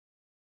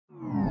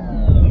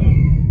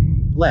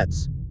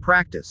Let's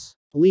practice.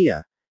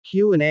 Leah,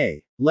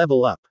 Q&A,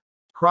 Level Up.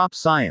 Crop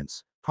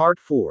Science, Part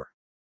 4.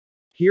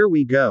 Here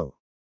we go.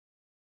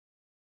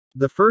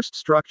 The first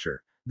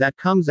structure that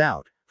comes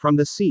out from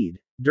the seed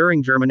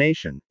during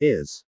germination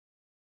is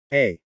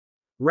A.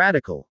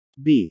 Radical,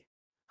 B.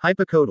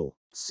 Hypocotyl,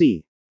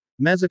 C.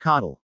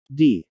 Mesocotyl,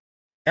 D.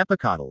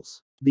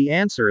 Epicotyls. The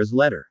answer is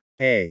letter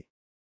A.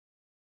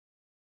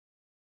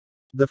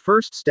 The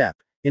first step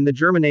in the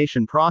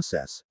germination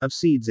process of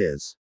seeds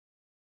is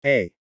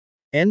A.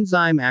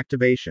 Enzyme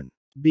activation,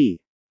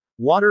 B.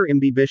 Water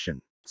imbibition,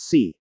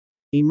 C.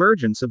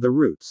 Emergence of the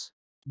roots,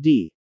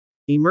 D.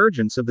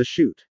 Emergence of the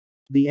shoot.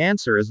 The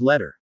answer is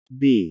letter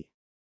B.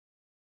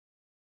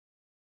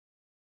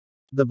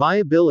 The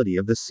viability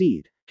of the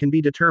seed can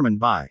be determined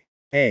by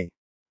A.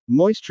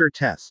 Moisture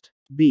test,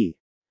 B.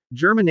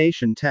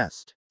 Germination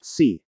test,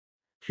 C.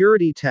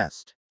 Purity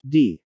test,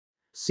 D.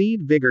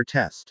 Seed vigor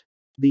test.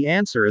 The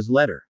answer is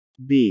letter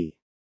B.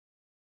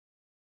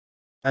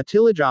 A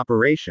tillage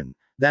operation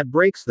that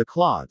breaks the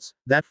clods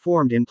that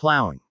formed in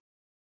plowing.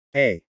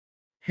 A.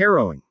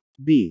 Harrowing,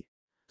 B.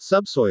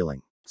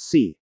 Subsoiling,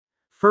 C.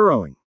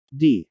 Furrowing,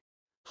 D.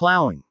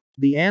 Plowing.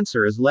 The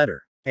answer is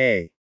letter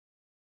A.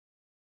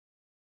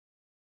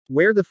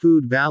 Where the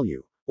food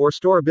value or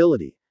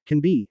storability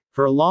can be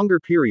for a longer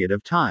period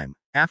of time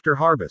after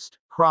harvest,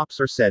 crops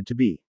are said to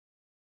be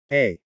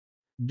A.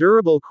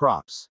 Durable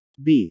crops,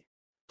 B.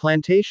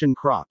 Plantation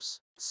crops,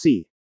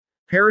 C.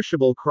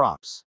 Perishable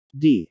crops,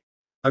 D.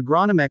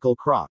 Agronomical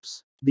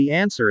crops. The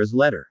answer is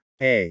letter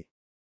A.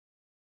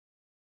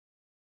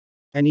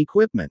 An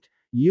equipment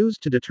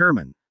used to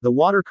determine the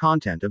water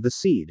content of the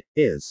seed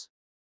is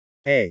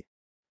A.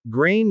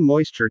 Grain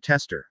moisture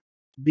tester,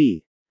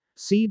 B.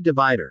 Seed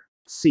divider,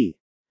 C.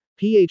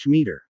 pH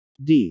meter,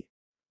 D.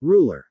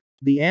 Ruler.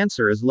 The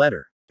answer is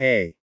letter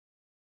A.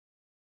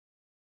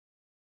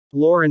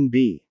 Lauren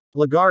B.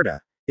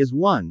 Lagarda is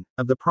one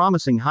of the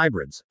promising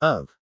hybrids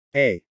of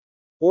A.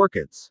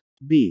 Orchids,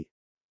 B.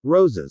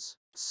 Roses,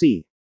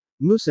 C.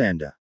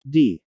 Musanda,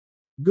 D.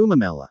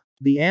 Gumamela.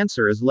 The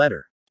answer is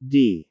letter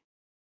D.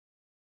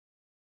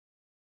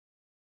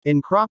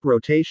 In crop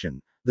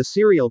rotation, the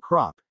cereal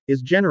crop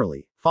is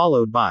generally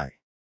followed by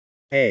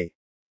A.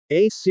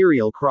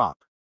 Cereal crop,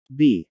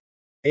 B.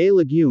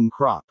 Legume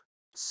crop,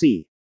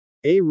 C.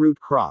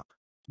 Root crop,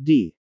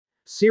 D.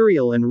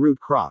 Cereal and root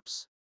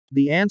crops.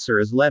 The answer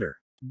is letter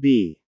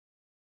B.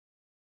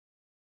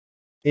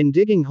 In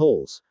digging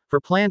holes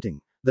for planting,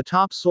 the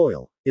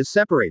topsoil is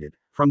separated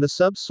from the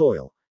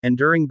subsoil, and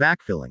during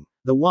backfilling,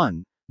 the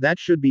one that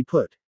should be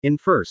put in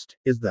first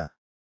is the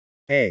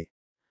A.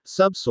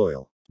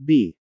 Subsoil,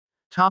 B.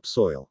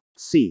 Topsoil,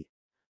 C.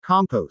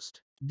 Compost,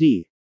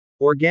 D.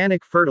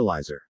 Organic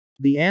fertilizer.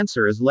 The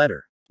answer is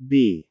letter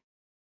B.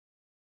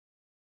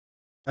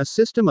 A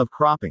system of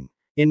cropping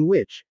in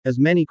which as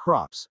many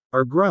crops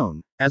are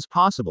grown as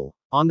possible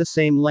on the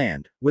same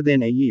land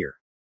within a year.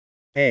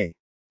 A.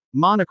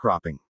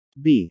 Monocropping,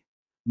 B.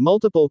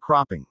 Multiple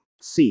cropping,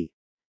 C.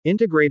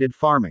 Integrated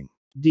farming,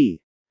 D.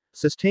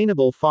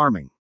 Sustainable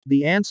farming.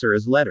 The answer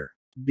is letter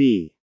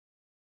B.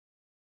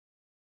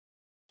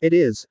 It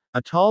is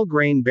a tall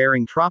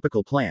grain-bearing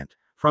tropical plant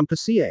from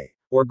Pisceae,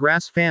 or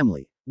grass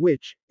family,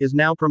 which is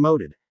now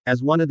promoted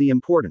as one of the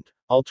important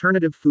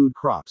alternative food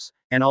crops,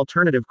 an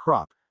alternative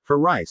crop for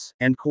rice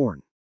and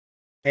corn.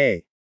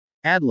 A.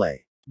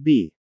 Adlai,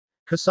 B.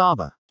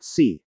 Cassava,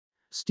 C.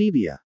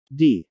 Stevia,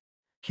 D.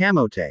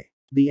 Camote.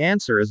 The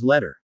answer is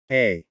letter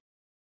A.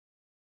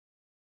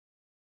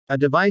 A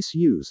device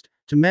used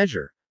to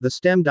measure the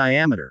stem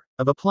diameter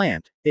of a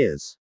plant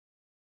is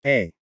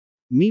A.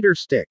 Meter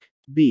stick,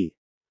 B.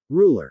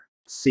 Ruler,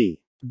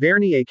 C.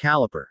 Vernier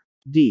caliper,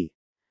 D.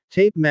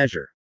 Tape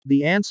measure.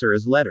 The answer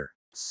is letter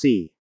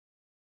C.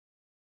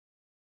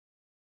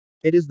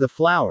 It is the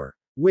flower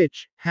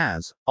which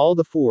has all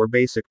the four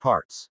basic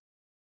parts.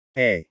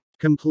 A.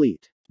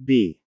 Complete,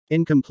 B.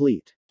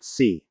 Incomplete,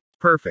 C.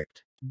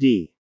 Perfect,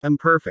 D.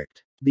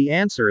 Imperfect. The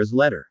answer is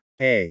letter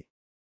A.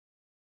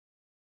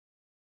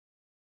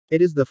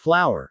 It is the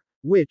flower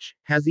which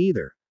has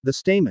either the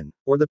stamen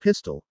or the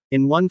pistil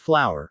in one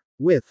flower,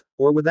 with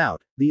or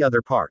without the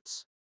other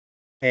parts.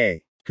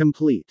 A.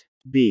 Complete,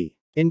 B.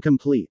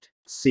 Incomplete,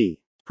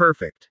 C.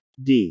 Perfect,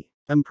 D.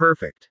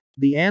 Imperfect.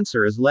 The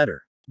answer is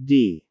letter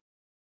D.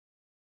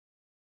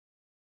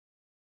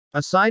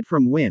 Aside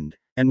from wind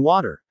and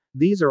water,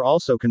 these are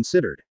also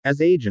considered as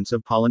agents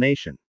of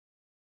pollination.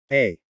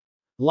 A.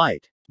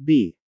 Light,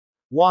 B.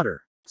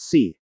 Water,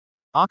 C.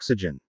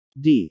 Oxygen,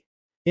 D.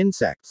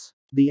 Insects.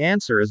 The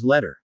answer is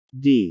letter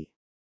D.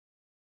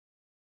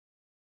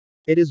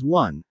 It is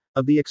one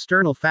of the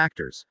external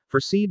factors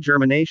for seed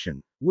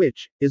germination,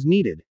 which is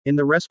needed in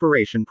the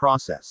respiration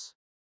process.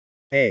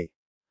 A.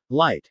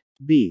 Light,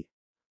 B.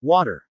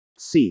 Water,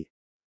 C.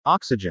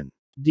 Oxygen,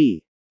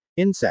 D.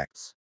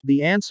 Insects.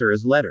 The answer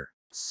is letter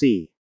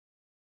C.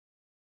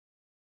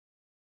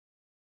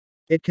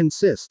 It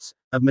consists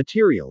of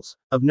materials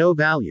of no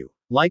value,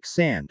 like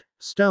sand,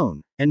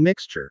 stone, and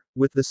mixture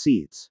with the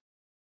seeds.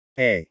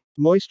 A.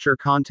 Moisture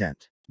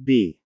content,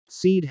 B.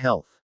 Seed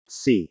health,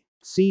 C.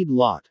 Seed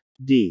lot.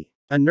 D.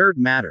 Inert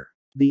matter.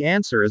 The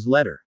answer is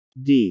letter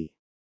D.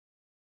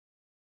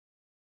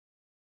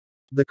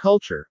 The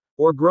culture,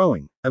 or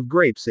growing, of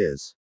grapes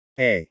is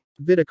A.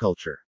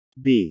 Viticulture.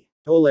 B.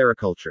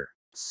 Olericulture.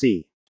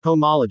 C.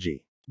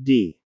 Pomology.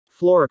 D.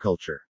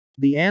 Floriculture.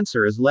 The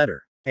answer is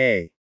letter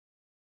A.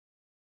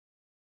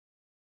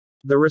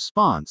 The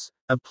response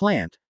of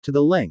plant to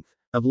the length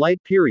of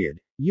light period,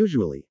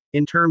 usually,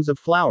 in terms of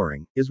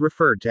flowering, is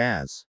referred to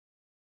as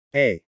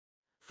A.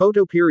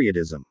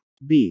 Photoperiodism.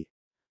 B.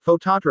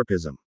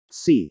 Phototropism.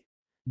 C.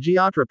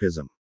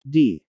 Geotropism.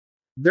 D.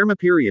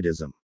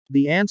 Thermoperiodism.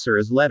 The answer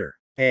is letter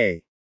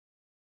A.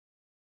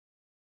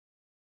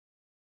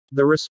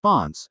 The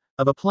response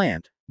of a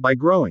plant, by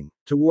growing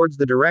towards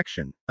the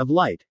direction of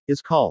light,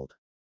 is called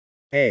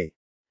A.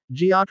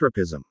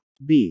 Geotropism.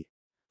 B.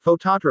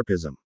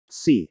 Phototropism.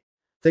 C.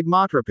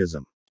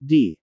 Thigmotropism.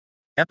 D.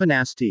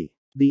 Epinasty.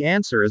 The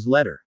answer is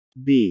letter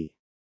B.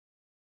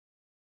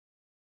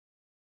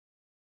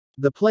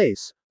 The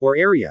place, or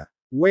area,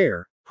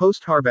 where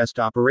post-harvest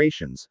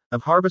operations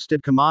of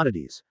harvested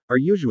commodities are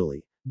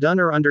usually done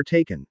or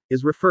undertaken,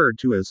 is referred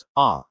to as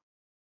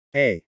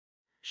A.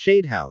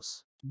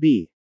 Shadehouse.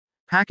 B.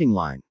 Packing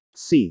line.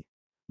 C.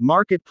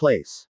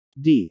 Marketplace.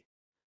 D.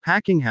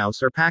 Packing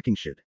house or packing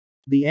shed.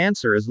 The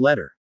answer is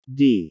letter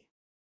D.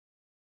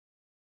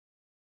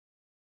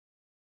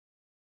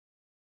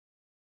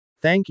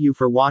 Thank you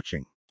for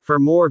watching. For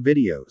more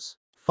videos,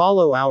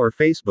 follow our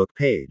Facebook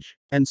page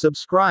and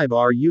subscribe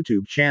our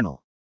YouTube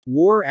channel,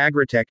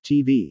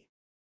 WAR-AGRITECH-TV.